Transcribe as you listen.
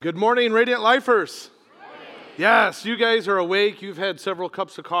Good morning, Radiant Lifers. Yes, you guys are awake. You've had several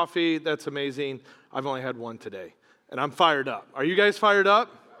cups of coffee. That's amazing. I've only had one today, and I'm fired up. Are you guys fired up?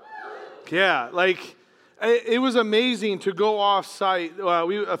 Yeah, it was amazing to go off site.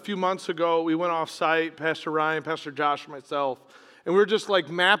 A few months ago, we went off site, Pastor Ryan, Pastor Josh, and myself, and we were just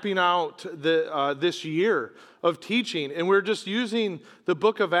mapping out this year of teaching, and we're just using the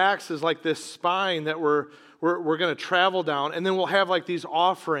book of Acts as this spine that we're going to travel down, and then we'll have these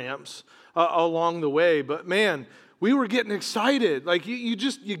off-ramps along the way. But man, we were getting excited. You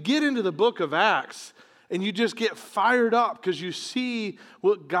get into the book of Acts, and you just get fired up because you see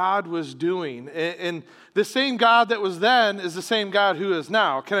what God was doing. And the same God that was then is the same God who is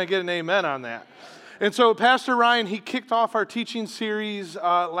now. Can I get an amen on that? And so Pastor Ryan, he kicked off our teaching series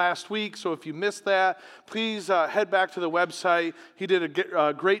last week. So if you missed that, please head back to the website. He did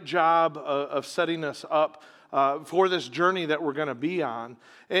a great job of setting us up for this journey that we're going to be on.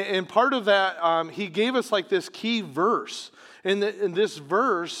 And part of that, he gave us this key verse. In this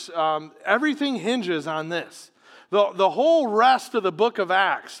verse, everything hinges on this. The whole rest of the book of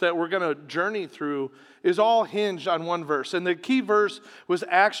Acts that we're going to journey through is all hinged on one verse. And the key verse was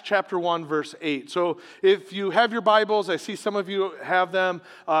Acts chapter 1, verse 8. So if you have your Bibles, I see some of you have them,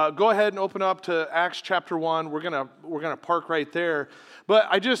 go ahead and open up to Acts chapter 1. We're gonna park right there. But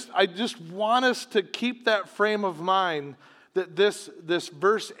I just want us to keep that frame of mind that this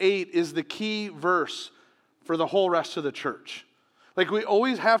verse 8 is the key verse for the whole rest of the church. We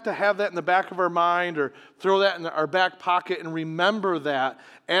always have to have that in the back of our mind or throw that in our back pocket and remember that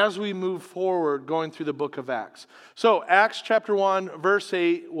as we move forward going through the book of Acts. So Acts chapter 1, verse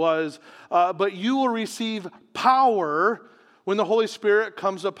 8 was, but you will receive power when the Holy Spirit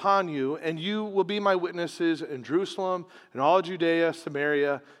comes upon you, and you will be my witnesses in Jerusalem and all Judea,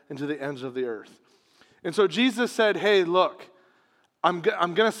 Samaria, and to the ends of the earth. And so Jesus said, hey, look, I'm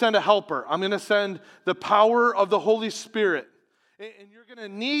going to send a helper. I'm going to send the power of the Holy Spirit. And you're going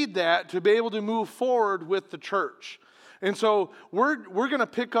to need that to be able to move forward with the church. And so we're going to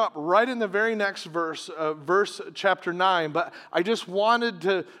pick up right in the very next verse, verse chapter 9. But I just wanted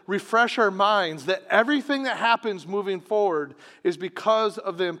to refresh our minds that everything that happens moving forward is because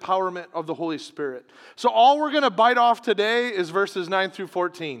of the empowerment of the Holy Spirit. So all we're going to bite off today is verses 9 through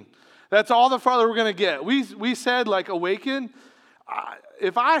 14. That's all the farther we're going to get. We said awaken.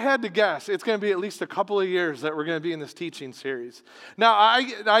 If I had to guess, it's going to be at least a couple of years that we're going to be in this teaching series. Now,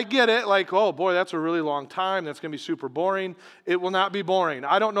 I get it, oh boy, that's a really long time. That's going to be super boring. It will not be boring.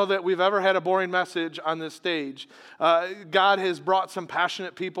 I don't know that we've ever had a boring message on this stage. God has brought some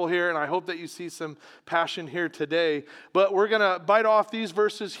passionate people here, and I hope that you see some passion here today. But we're going to bite off these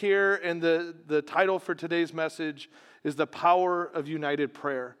verses here, and the title for today's message is The Power of United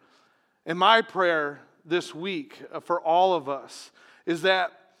Prayer. And my prayer this week for all of us is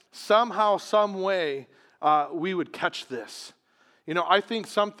that somehow, some way, we would catch this. I think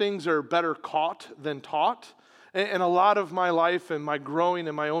some things are better caught than taught. And a lot of my life and my growing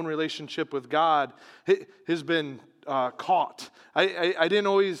in my own relationship with God has been caught. I didn't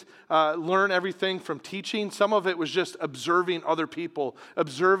always learn everything from teaching. Some of it was just observing other people,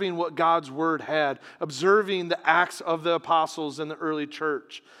 observing what God's word had, observing the acts of the apostles in the early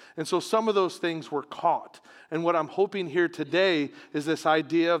church. And so some of those things were caught. And what I'm hoping here today is this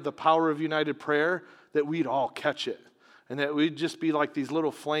idea of the power of united prayer, that we'd all catch it. And that we'd just be like these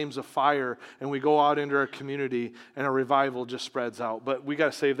little flames of fire, and we go out into our community, and a revival just spreads out. But we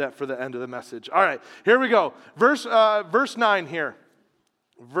got to save that for the end of the message. All right, here we go. Verse 9 here.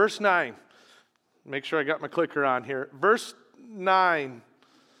 Verse 9. Make sure I got my clicker on here. Verse 9.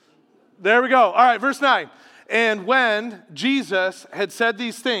 There we go. All right, verse 9. And when Jesus had said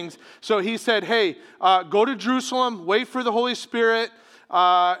these things, so he said, hey, go to Jerusalem, wait for the Holy Spirit,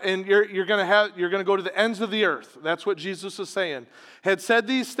 and you're going to go to the ends of the earth. That's what Jesus is saying. Had said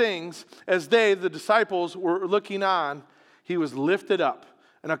these things as they, the disciples, were looking on, he was lifted up,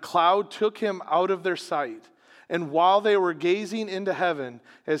 and a cloud took him out of their sight. And while they were gazing into heaven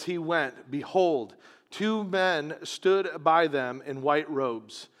as he went, behold, two men stood by them in white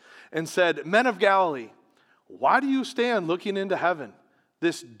robes and said, Men of Galilee, why do you stand looking into heaven?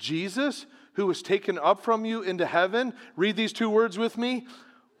 This Jesus who was taken up from you into heaven, read these two words with me,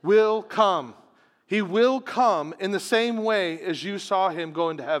 will come. He will come in the same way as you saw him go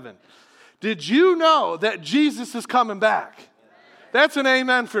into heaven. Did you know that Jesus is coming back? That's an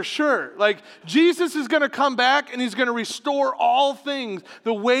amen for sure. Jesus is going to come back and he's going to restore all things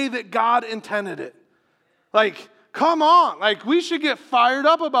the way that God intended it. Come on. We should get fired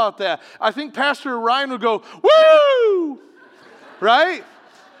up about that. I think Pastor Ryan would go, woo! Right?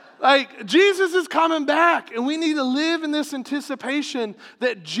 Like, Jesus is coming back, and we need to live in this anticipation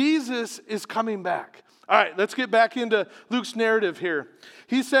that Jesus is coming back. All right, let's get back into Luke's narrative here.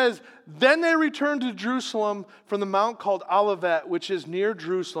 He says, then they returned to Jerusalem from the mount called Olivet, which is near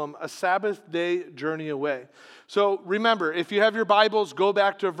Jerusalem, a Sabbath day journey away. So remember, if you have your Bibles, go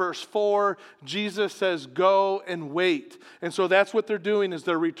back to verse 4. Jesus says, go and wait. And so that's what they're doing, is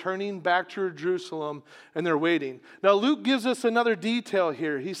they're returning back to Jerusalem and they're waiting. Now Luke gives us another detail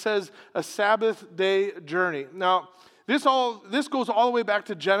here. He says a Sabbath day journey. Now, this goes all the way back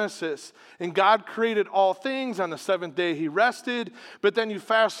to Genesis. And God created all things. On the seventh day he rested. But then you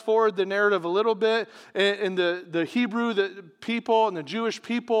fast forward the narrative a little bit. And the Hebrew people and the Jewish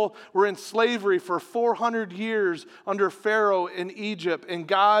people were in slavery for 400 years under Pharaoh in Egypt. And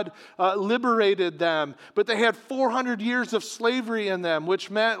God liberated them. But they had 400 years of slavery in them, which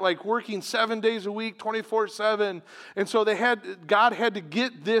meant like working 7 days a week, 24/7. And so God had to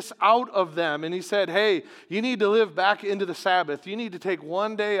get this out of them. And he said, hey, you need to live back into the Sabbath. You need to take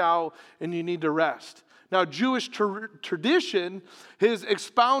one day out and you need to rest. Now, Jewish tradition has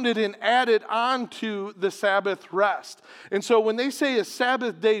expounded and added on to the Sabbath rest. And so when they say a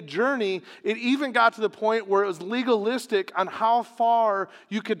Sabbath day journey, it even got to the point where it was legalistic on how far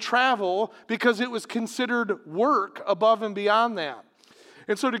you could travel because it was considered work above and beyond that.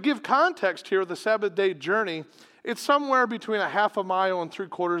 And so to give context here, the Sabbath day journey, it's somewhere between a half a mile and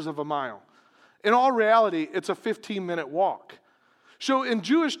 3/4 of a mile. In all reality, it's a 15-minute walk. So in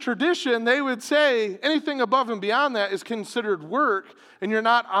Jewish tradition, they would say anything above and beyond that is considered work, and you're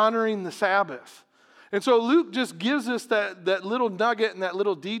not honoring the Sabbath. And so Luke just gives us that little nugget and that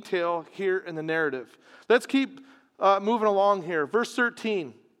little detail here in the narrative. Let's keep moving along here. Verse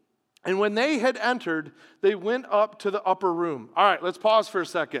 13. And when they had entered, they went up to the upper room. All right, let's pause for a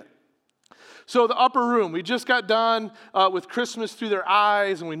second. So the upper room, we just got done with Christmas through their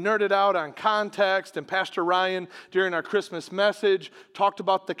eyes, and we nerded out on context, and Pastor Ryan, during our Christmas message, talked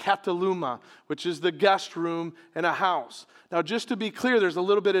about the kataluma, which is the guest room in a house. Now, just to be clear, there's a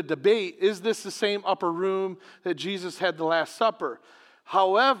little bit of debate. Is this the same upper room that Jesus had the Last Supper?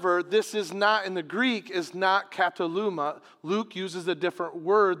 However, this is not, in the Greek, is not kataluma. Luke uses a different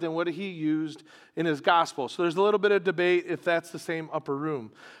word than what he used in his gospel. So there's a little bit of debate if that's the same upper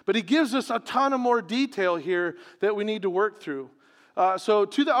room. But he gives us a ton of more detail here that we need to work through. So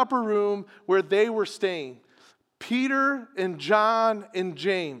to the upper room where they were staying, Peter and John and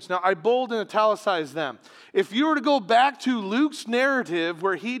James. Now, I bold and italicize them. If you were to go back to Luke's narrative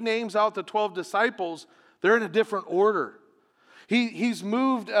where he names out the 12 disciples, they're in a different order. He's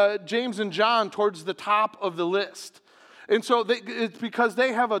moved James and John towards the top of the list. And so it's because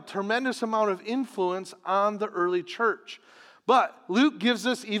they have a tremendous amount of influence on the early church. But Luke gives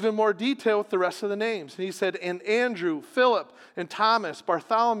us even more detail with the rest of the names. And he said, and Andrew, Philip, and Thomas,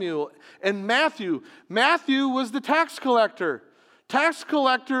 Bartholomew, and Matthew. Matthew was the tax collector. Tax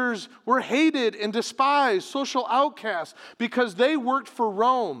collectors were hated and despised, social outcasts, because they worked for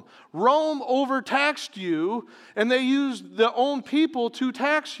Rome. Rome overtaxed you, and they used their own people to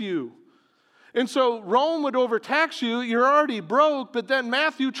tax you. And so Rome would overtax you, you're already broke, but then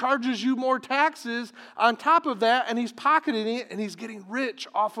Matthew charges you more taxes on top of that, and he's pocketing it, and he's getting rich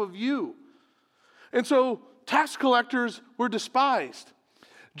off of you. And so tax collectors were despised.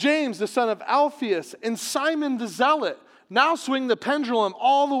 James, the son of Alphaeus, and Simon the Zealot, now swing the pendulum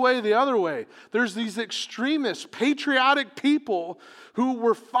all the way the other way. There's these extremist, patriotic people who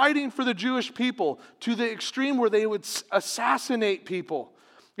were fighting for the Jewish people to the extreme where they would assassinate people.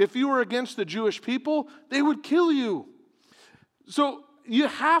 If you were against the Jewish people, they would kill you. So you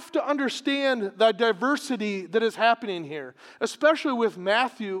have to understand the diversity that is happening here, especially with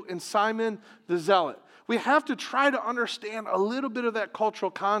Matthew and Simon the Zealot. We have to try to understand a little bit of that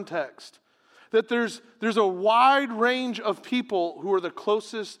cultural context. That there's a wide range of people who are the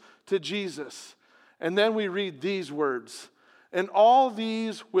closest to Jesus. And then we read these words, and all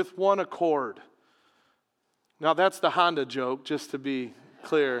these with one accord. Now that's the Honda joke, just to be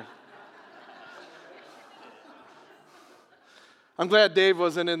clear. I'm glad Dave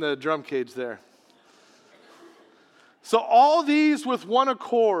wasn't in the drum cage there. So all these with one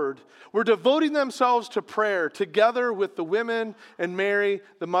accord were devoting themselves to prayer together with the women and Mary,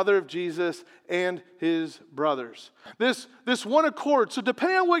 the mother of Jesus, and his brothers. This one accord, so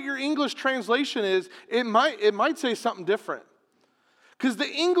depending on what your English translation is, it might say something different. Because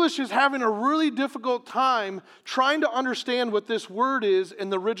the English is having a really difficult time trying to understand what this word is in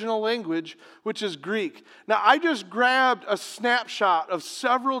the original language, which is Greek. Now, I just grabbed a snapshot of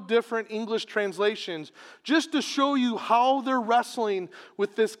several different English translations just to show you how they're wrestling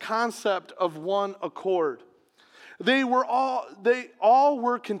with this concept of one accord. They all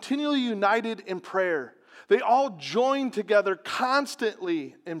were continually united in prayer. They all joined together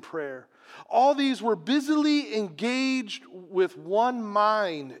constantly in prayer. All these were busily engaged with one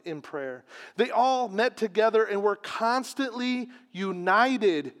mind in prayer. They all met together and were constantly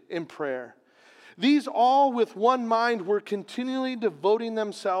united in prayer. These all with one mind were continually devoting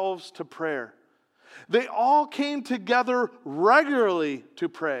themselves to prayer. They all came together regularly to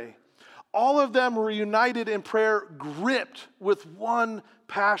pray. All of them were united in prayer, gripped with one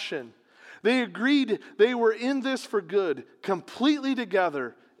passion. They agreed they were in this for good, completely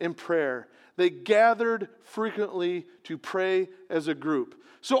together in prayer. They gathered frequently to pray as a group.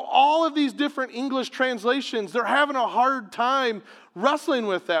 So all of these different English translations, they're having a hard time wrestling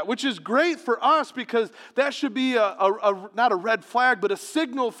with that, which is great for us because that should be not a red flag, but a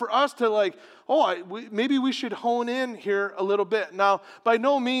signal for us to maybe we should hone in here a little bit. Now, by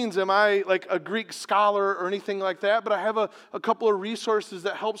no means am I like a Greek scholar or anything like that, but I have a couple of resources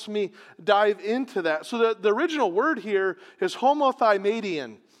that helps me dive into that. So the original word here is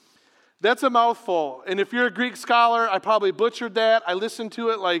homothymadion. That's a mouthful. And if you're a Greek scholar, I probably butchered that. I listened to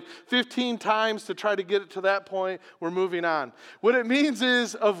it like 15 times to try to get it to that point. We're moving on. What it means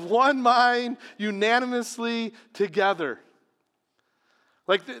is of one mind, unanimously together.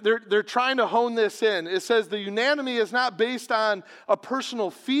 Like they're trying to hone this in. It says the unanimity is not based on a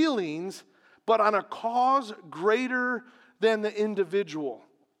personal feelings, but on a cause greater than the individual.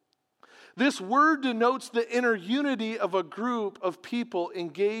 This word denotes the inner unity of a group of people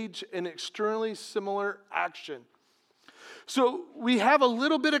engaged in externally similar action. So we have a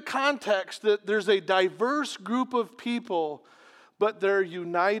little bit of context that there's a diverse group of people, but they're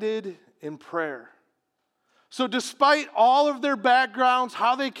united in prayer. So despite all of their backgrounds,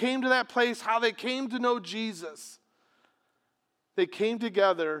 how they came to that place, how they came to know Jesus, they came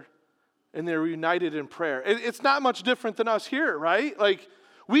together and they were united in prayer. It's not much different than us here, right? Like,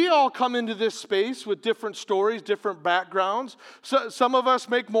 we all come into this space with different stories, different backgrounds. So, some of us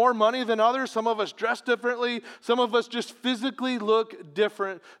make more money than others. Some of us dress differently. Some of us just physically look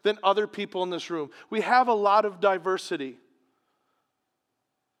different than other people in this room. We have a lot of diversity.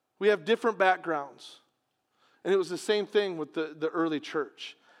 We have different backgrounds. And it was the same thing with the early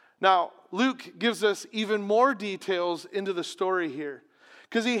church. Now, Luke gives us even more details into the story here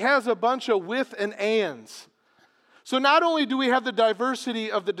because he has a bunch of with and ands. So not only do we have the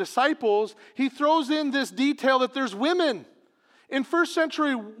diversity of the disciples, he throws in this detail that there's women. In first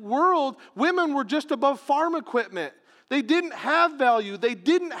century world, women were just above farm equipment. They didn't have value. They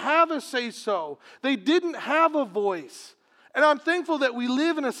didn't have a say-so. They didn't have a voice. And I'm thankful that we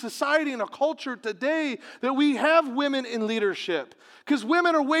live in a society and a culture today that we have women in leadership. Because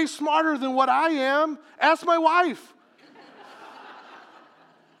women are way smarter than what I am. Ask my wife.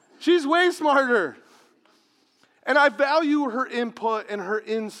 She's way smarter. And I value her input and her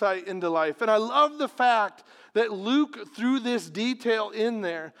insight into life. And I love the fact that Luke threw this detail in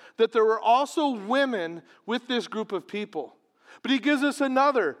there, that there were also women with this group of people. But he gives us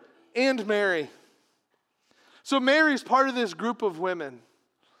another, and Mary. So Mary's part of this group of women.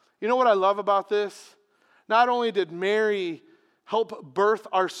 You know what I love about this? Not only did Mary help birth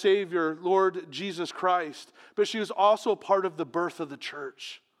our Savior, Lord Jesus Christ, but she was also part of the birth of the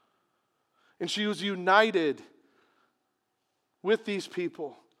church. And she was united with these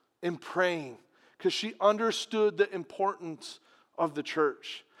people in praying because she understood the importance of the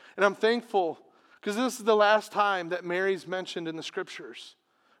church. And I'm thankful because this is the last time that Mary's mentioned in the scriptures.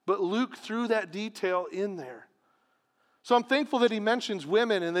 But Luke threw that detail in there. So I'm thankful that he mentions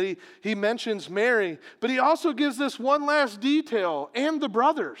women and that he mentions Mary. But he also gives this one last detail, and the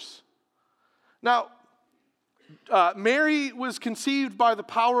brothers. Now, Mary was conceived by the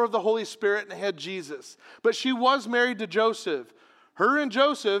power of the Holy Spirit and had Jesus. But she was married to Joseph. Her and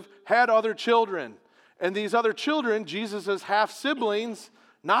Joseph had other children. And these other children, Jesus' half-siblings,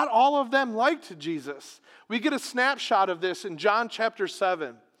 not all of them liked Jesus. We get a snapshot of this in John chapter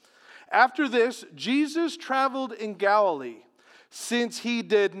 7. After this, Jesus traveled in Galilee, since he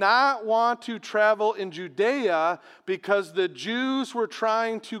did not want to travel in Judea because the Jews were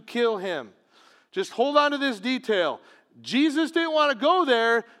trying to kill him. Just hold on to this detail. Jesus didn't want to go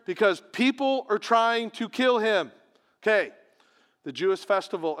there because people are trying to kill him. Okay, the Jewish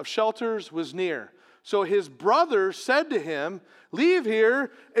festival of shelters was near. So his brother said to him, "Leave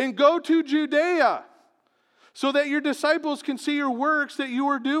here and go to Judea, so that your disciples can see your works that you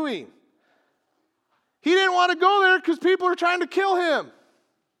are doing." He didn't want to go there because people are trying to kill him.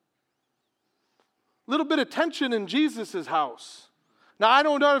 A little bit of tension in Jesus' house. Now, I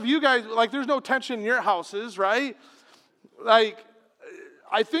don't know if you guys, there's no tension in your houses, right?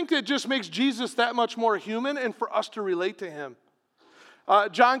 I think it just makes Jesus that much more human and for us to relate to him.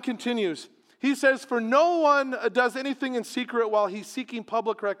 John continues. He says, "For no one does anything in secret while he's seeking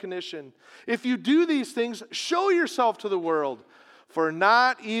public recognition. If you do these things, show yourself to the world, for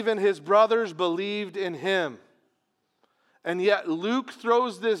not even his brothers believed in him." And yet Luke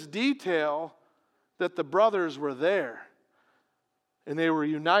throws this detail that the brothers were there and they were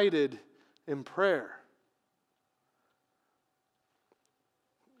united in prayer.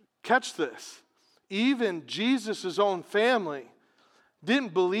 Catch this. Even Jesus' own family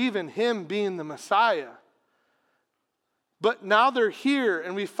didn't believe in him being the Messiah. But now they're here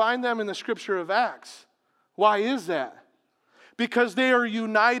and we find them in the scripture of Acts. Why is that? Because they are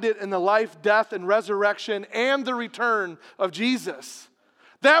united in the life, death, and resurrection and the return of Jesus.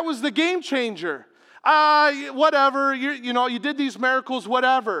 That was the game changer. Whatever, you did these miracles,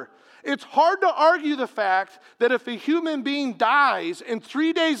 whatever. It's hard to argue the fact that if a human being dies and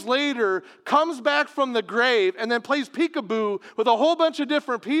 3 days later comes back from the grave and then plays peekaboo with a whole bunch of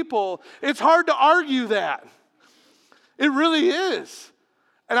different people, it's hard to argue that. It really is.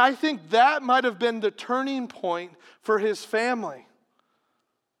 And I think that might have been the turning point for his family.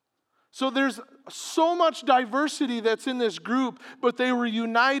 So there's so much diversity that's in this group, but they were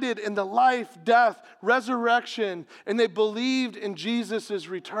united in the life, death, resurrection, and they believed in Jesus'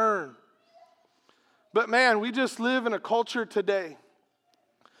 return. But man, we just live in a culture today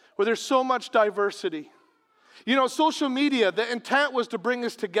where there's so much diversity. Social media, the intent was to bring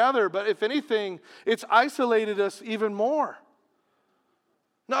us together, but if anything, it's isolated us even more.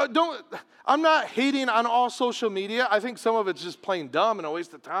 Now, I'm not hating on all social media. I think some of it's just plain dumb and a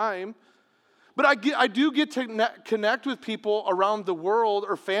waste of time. But I do get to connect with people around the world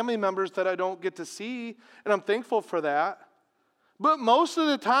or family members that I don't get to see, and I'm thankful for that. But most of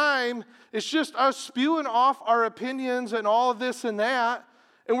the time, it's just us spewing off our opinions and all of this and that,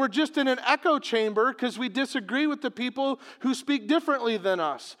 and we're just in an echo chamber because we disagree with the people who speak differently than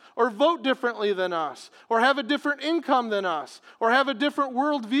us, or vote differently than us, or have a different income than us, or have a different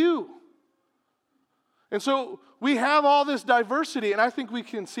worldview. And so we have all this diversity, and I think we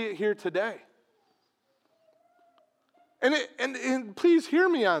can see it here today. And please hear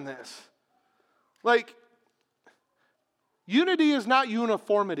me on this. Unity is not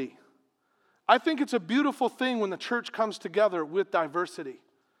uniformity. I think it's a beautiful thing when the church comes together with diversity.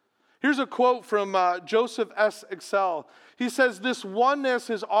 Here's a quote from Joseph S. Excel. He says, "This oneness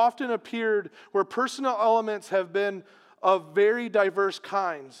has often appeared where personal elements have been of very diverse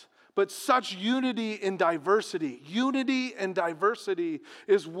kinds. But such unity in diversity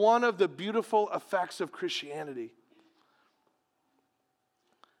is one of the beautiful effects of Christianity."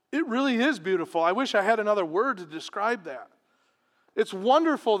 It really is beautiful. I wish I had another word to describe that. It's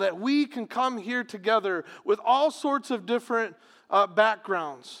wonderful that we can come here together with all sorts of different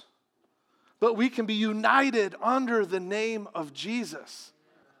backgrounds, but we can be united under the name of Jesus.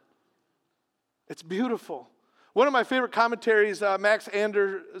 It's beautiful. One of my favorite commentaries, Max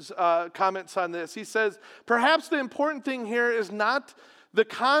Anders comments on this. He says, "Perhaps the important thing here is not the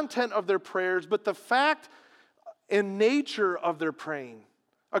content of their prayers, but the fact and nature of their praying.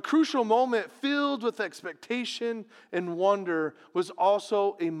 A crucial moment filled with expectation and wonder was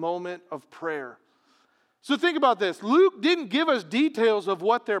also a moment of prayer." So think about this. Luke didn't give us details of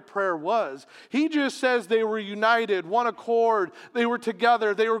what their prayer was. He just says they were united, one accord. They were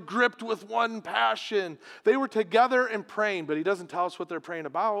together. They were gripped with one passion. They were together and praying, but he doesn't tell us what they're praying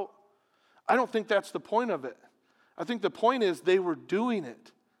about. I don't think that's the point of it. I think the point is they were doing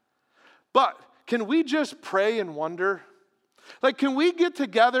it. But can we just pray and wonder? Can we get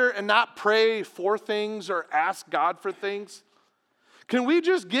together and not pray for things or ask God for things? Can we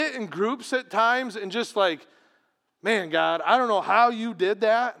just get in groups at times and just man, God, I don't know how you did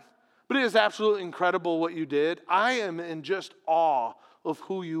that, but it is absolutely incredible what you did. I am in just awe of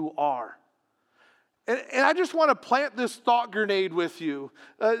who you are. And I just want to plant this thought grenade with you.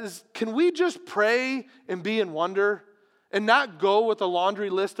 Can we just pray and be in wonder and not go with a laundry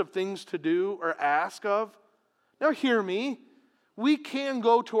list of things to do or ask of? Now hear me. We can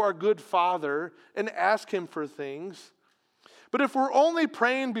go to our good Father and ask him for things. But if we're only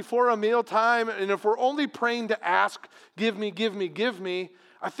praying before a mealtime, and if we're only praying to ask, give me, give me, give me,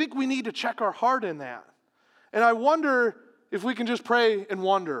 I think we need to check our heart in that. And I wonder if we can just pray and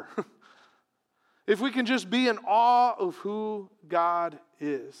wonder. If we can just be in awe of who God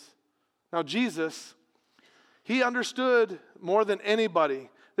is. Now Jesus, he understood more than anybody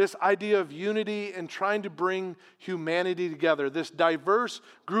this idea of unity and trying to bring humanity together, this diverse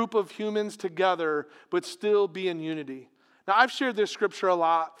group of humans together, but still be in unity. Now, I've shared this scripture a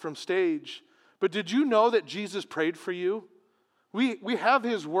lot from stage, but did you know that Jesus prayed for you We have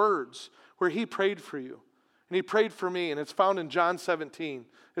his words where he prayed for you. And he prayed for me, and it's found in John 17.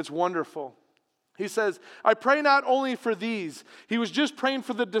 It's wonderful. He says, I pray not only for these. He was just praying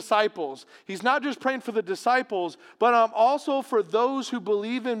for the disciples. He's not just praying for the disciples, but also for those who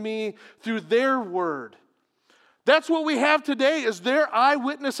believe in me through their word. That's what we have today, is their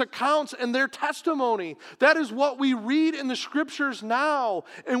eyewitness accounts and their testimony. That is what we read in the scriptures now.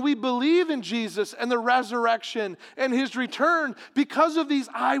 And we believe in Jesus and the resurrection and his return because of these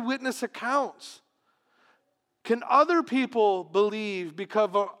eyewitness accounts. Can other people believe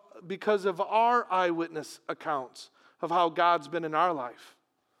because of our eyewitness accounts of how God's been in our life?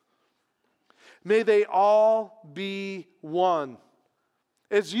 May they all be one.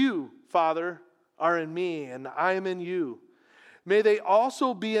 As you, Father, are in me and I am in you. May they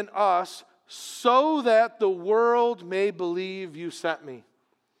also be in us, so that the world may believe you sent me.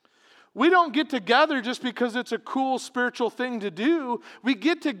 We don't get together just because it's a cool spiritual thing to do. We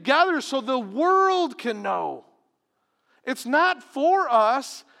get together so the world can know. It's not for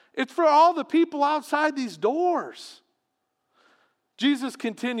us, it's for all the people outside these doors. Jesus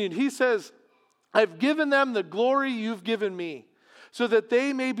continued. He says, I've given them the glory you've given me, so that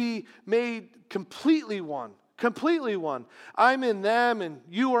they may be made completely one. Completely one. I'm in them and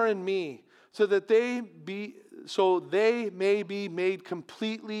you are in me, so they may be made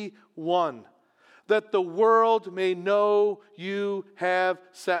completely one, that the world may know you have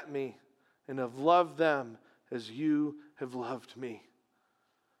sent me and have loved them as you have loved me.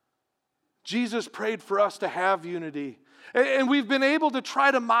 Jesus prayed for us to have unity. And we've been able to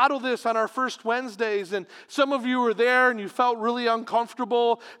try to model this on our first Wednesdays. And some of you were there and you felt really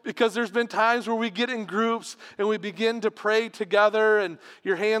uncomfortable because there's been times where we get in groups and we begin to pray together and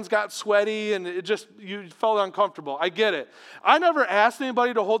your hands got sweaty and you felt uncomfortable. I get it. I never asked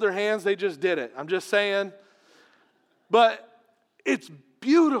anybody to hold their hands. They just did it. I'm just saying. But it's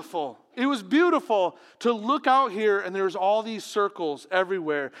beautiful. It was beautiful to look out here and there's all these circles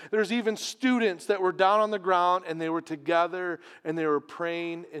everywhere. There's even students that were down on the ground and they were together and they were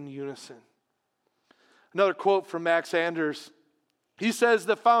praying in unison. Another quote from Max Anders. He says,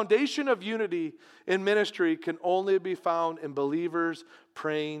 the foundation of unity in ministry can only be found in believers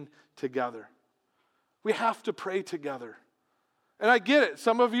praying together. We have to pray together. And I get it.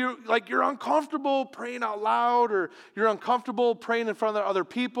 Some of you, you're uncomfortable praying out loud, or you're uncomfortable praying in front of other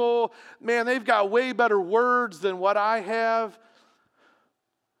people. Man, they've got way better words than what I have.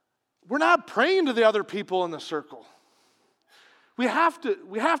 We're not praying to the other people in the circle. We have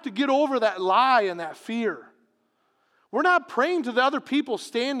to get over that lie and that fear. We're not praying to the other people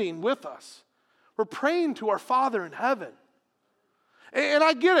standing with us. We're praying to our Father in heaven. And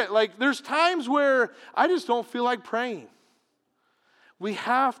I get it. There's times where I just don't feel like praying. We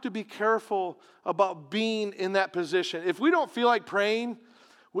have to be careful about being in that position. If we don't feel like praying,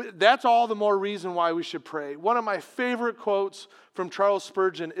 that's all the more reason why we should pray. One of my favorite quotes from Charles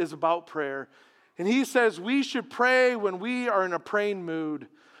Spurgeon is about prayer. And he says, we should pray when we are in a praying mood,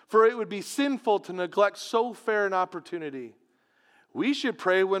 for it would be sinful to neglect so fair an opportunity. We should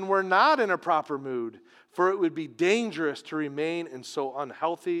pray when we're not in a proper mood, for it would be dangerous to remain in so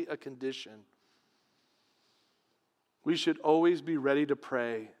unhealthy a condition. We should always be ready to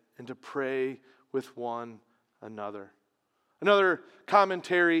pray and to pray with one another. Another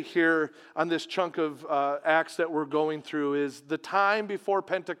commentary here on this chunk of Acts that we're going through is the time before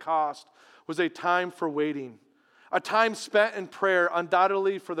Pentecost was a time for waiting, a time spent in prayer,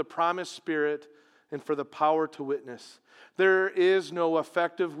 undoubtedly for the promised Spirit and for the power to witness. There is no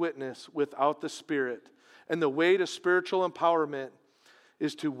effective witness without the Spirit, and the way to spiritual empowerment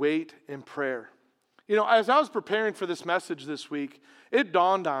is to wait in prayer. You know, as I was preparing for this message this week, it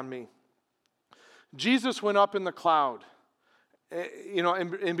dawned on me. Jesus went up in the cloud.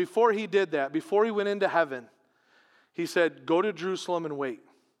 And before he did that, before he went into heaven, he said, go to Jerusalem and wait.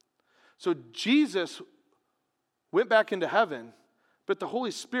 So Jesus went back into heaven, but the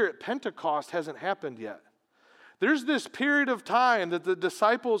Holy Spirit, Pentecost, hasn't happened yet. There's this period of time that the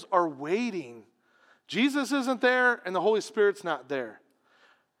disciples are waiting. Jesus isn't there, and the Holy Spirit's not there.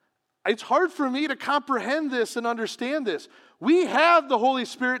 It's hard for me to comprehend this and understand this. We have the Holy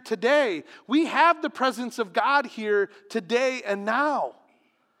Spirit today. We have the presence of God here today and now.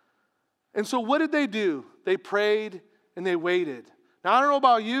 And so what did they do? They prayed and they waited. Now, I don't know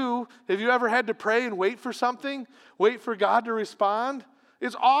about you. Have you ever had to pray and wait for something? Wait for God to respond?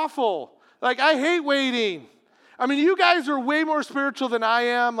 It's awful. I hate waiting. I mean, you guys are way more spiritual than I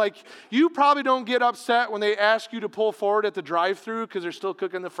am. You probably don't get upset when they ask you to pull forward at the drive-thru because they're still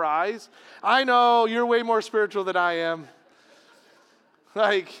cooking the fries. I know, you're way more spiritual than I am.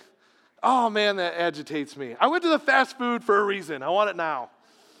 Oh man, that agitates me. I went to the fast food for a reason. I want it now.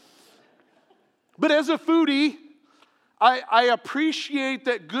 But as a foodie, I appreciate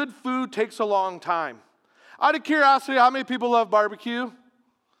that good food takes a long time. Out of curiosity, how many people love barbecue?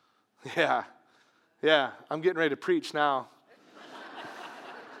 Yeah, I'm getting ready to preach now.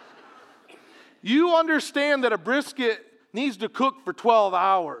 You understand that a brisket needs to cook for 12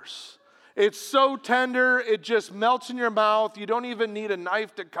 hours. It's so tender, it just melts in your mouth. You don't even need a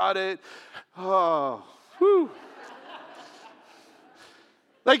knife to cut it. Oh, whew.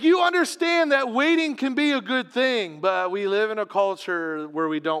 Like, you understand that waiting can be a good thing, but we live in a culture where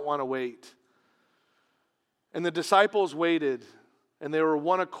we don't want to wait. And the disciples waited, and they were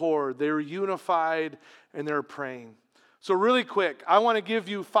one accord. They were unified, and they were praying. So really quick, I want to give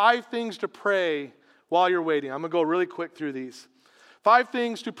you 5 things to pray while you're waiting. I'm going to go really quick through these. 5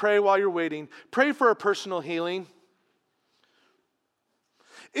 things to pray while you're waiting. Pray for a personal healing.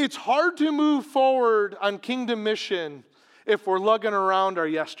 It's hard to move forward on kingdom mission if we're lugging around our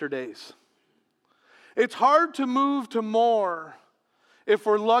yesterdays. It's hard to move to more if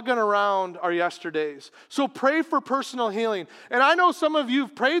we're lugging around our yesterdays. So pray for personal healing. And I know some of you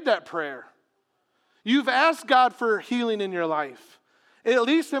have prayed that prayer. You've asked God for healing in your life. At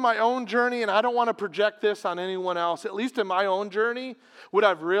least in my own journey, and I don't want to project this on anyone else, at least in my own journey, what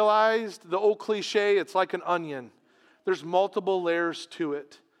I've realized, the old cliche, it's like an onion. There's multiple layers to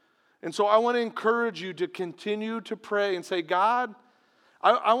it. And so I want to encourage you to continue to pray and say, God,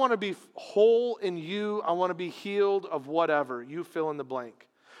 I want to be whole in you. I want to be healed of whatever. You fill in the blank.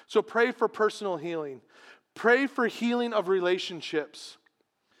 So pray for personal healing. Pray for healing of relationships.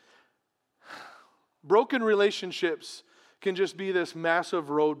 Broken relationships can just be this massive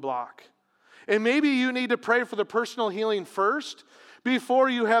roadblock. And maybe you need to pray for the personal healing first before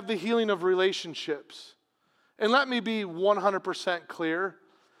you have the healing of relationships. And let me be 100% clear.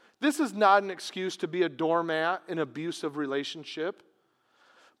 This is not an excuse to be a doormat in an abusive relationship.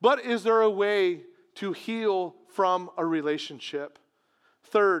 But is there a way to heal from a relationship?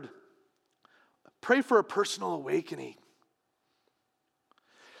 Third, pray for a personal awakening.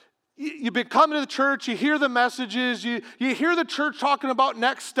 You've been coming to the church, you hear the messages, you hear the church talking about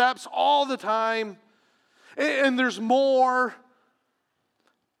next steps all the time, and there's more.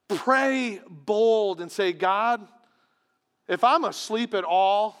 Pray bold and say, God, if I'm asleep at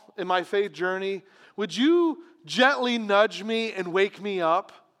all in my faith journey, would you gently nudge me and wake me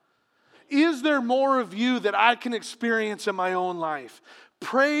up? Is there more of you that I can experience in my own life?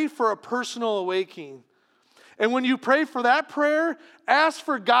 Pray for a personal awakening. And when you pray for that prayer, ask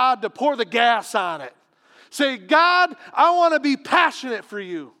for God to pour the gas on it. Say, God, I want to be passionate for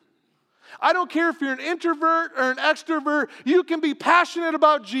you. I don't care if you're an introvert or an extrovert, you can be passionate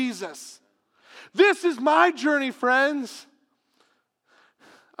about Jesus. This is my journey, friends.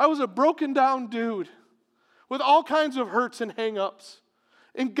 I was a broken down dude with all kinds of hurts and hang-ups.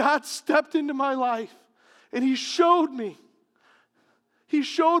 And God stepped into my life and He showed me. He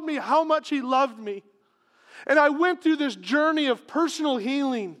showed me how much He loved me. And I went through this journey of personal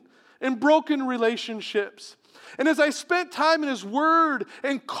healing and broken relationships. And as I spent time in His Word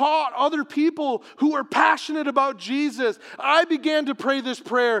and caught other people who were passionate about Jesus, I began to pray this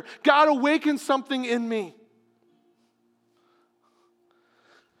prayer, God, awaken something in me.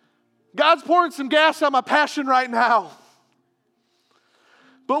 God's pouring some gas on my passion right now.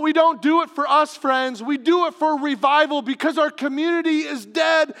 But we don't do it for us, friends. We do it for revival because our community is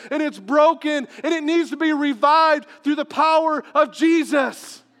dead and it's broken and it needs to be revived through the power of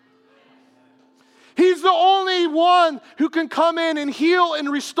Jesus. He's the only one who can come in and heal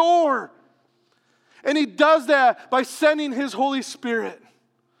and restore. And He does that by sending His Holy Spirit.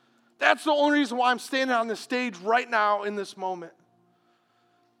 That's the only reason why I'm standing on this stage right now in this moment.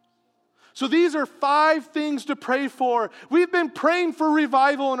 So these are 5 things to pray for. We've been praying for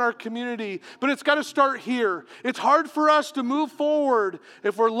revival in our community, but it's got to start here. It's hard for us to move forward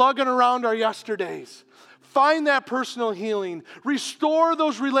if we're lugging around our yesterdays. Find that personal healing. Restore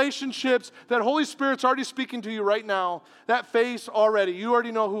those relationships that Holy Spirit's already speaking to you right now. That face already. You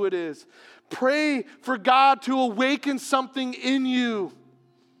already know who it is. Pray for God to awaken something in you.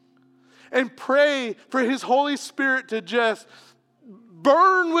 And pray for His Holy Spirit to just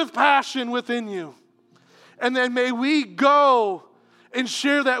burn with passion within you. And then may we go and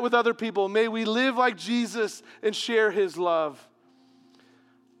share that with other people. May we live like Jesus and share His love.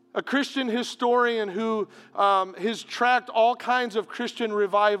 A Christian historian who has tracked all kinds of Christian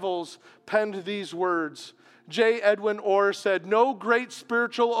revivals penned these words. J. Edwin Orr said, "No great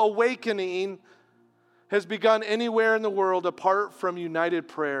spiritual awakening has begun anywhere in the world apart from united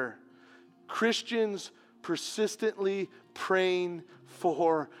prayer. Christians persistently praying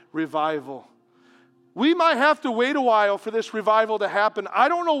for revival. We might have to wait a while for this revival to happen. I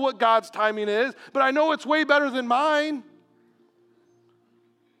don't know what God's timing is, but I know it's way better than mine.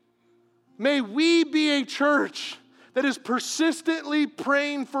 May we be a church that is persistently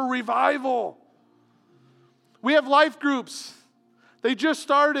praying for revival. We have life groups. They just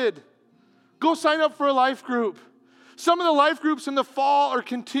started. Go sign up for a life group. Some of the life groups in the fall are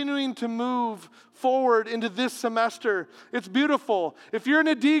continuing to move forward into this semester. It's beautiful. If you're in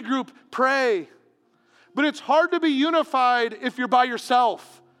a D group, pray. But it's hard to be unified if you're by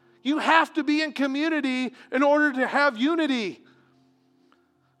yourself. You have to be in community in order to have unity.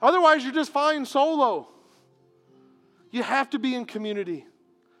 Otherwise, you're just flying solo. You have to be in community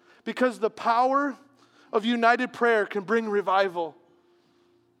because the power of united prayer can bring revival.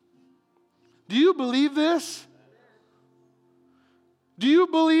 Do you believe this? Do you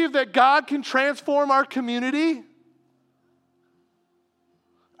believe that God can transform our community?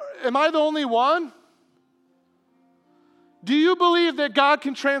 Am I the only one? Do you believe that God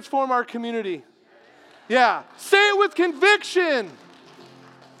can transform our community? Yeah. Say it with conviction.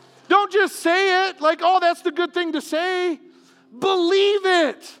 Don't just say it like, oh, that's the good thing to say. Believe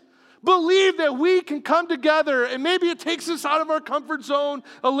it. Believe that we can come together, and maybe it takes us out of our comfort zone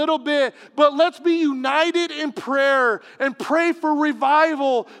a little bit, but let's be united in prayer and pray for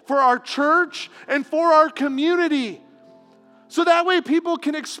revival for our church and for our community. So that way people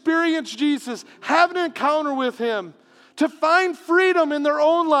can experience Jesus, have an encounter with Him, to find freedom in their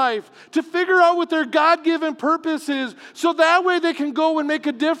own life, to figure out what their God-given purpose is, so that way they can go and make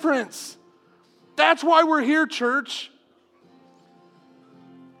a difference. That's why we're here, church.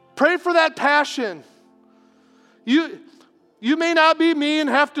 Pray for that passion. You may not be me and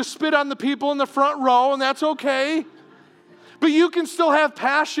have to spit on the people in the front row, and that's okay. But you can still have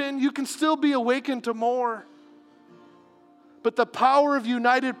passion. You can still be awakened to more. But the power of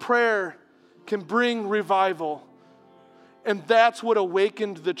united prayer can bring revival. And that's what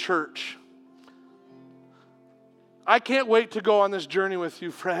awakened the church. I can't wait to go on this journey with you,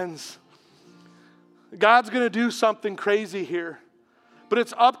 friends. God's going to do something crazy here. But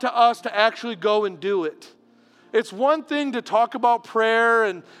it's up to us to actually go and do it. It's one thing to talk about prayer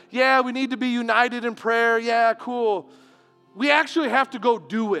and, yeah, we need to be united in prayer. Yeah, cool. We actually have to go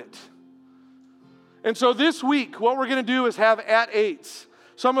do it. And so this week, what we're going to do is have at 8s.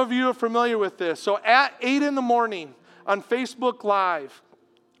 Some of you are familiar with this. So at 8 in the morning on Facebook Live,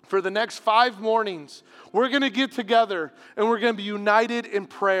 for the next 5 mornings, we're going to get together and we're going to be united in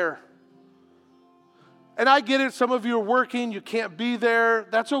prayer. And I get it, some of you are working, you can't be there,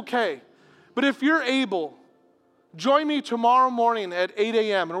 that's okay. But if you're able, join me tomorrow morning at 8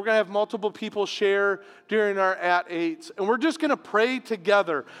 a.m. and we're going to have multiple people share during our at 8s. And we're just going to pray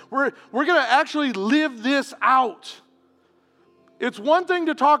together. We're going to actually live this out. It's one thing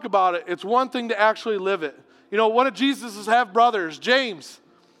to talk about it. It's one thing to actually live it. You know, one of Jesus' half-brothers, James,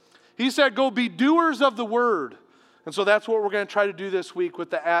 he said, go be doers of the word. And so that's what we're going to try to do this week with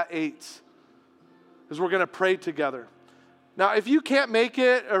the at 8s. Is we're going to pray together. Now, if you can't make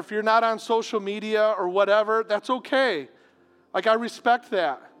it, or if you're not on social media or whatever, that's okay. Like, I respect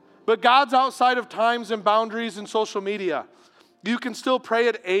that. But God's outside of times and boundaries and social media. You can still pray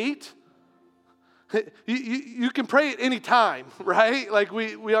at 8. You can pray at any time, right? Like,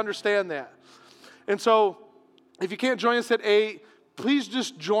 we understand that. And so, if you can't join us at 8, please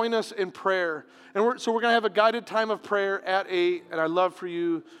just join us in prayer. And so we're going to have a guided time of prayer at 8, and I'd love for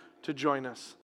you to join us.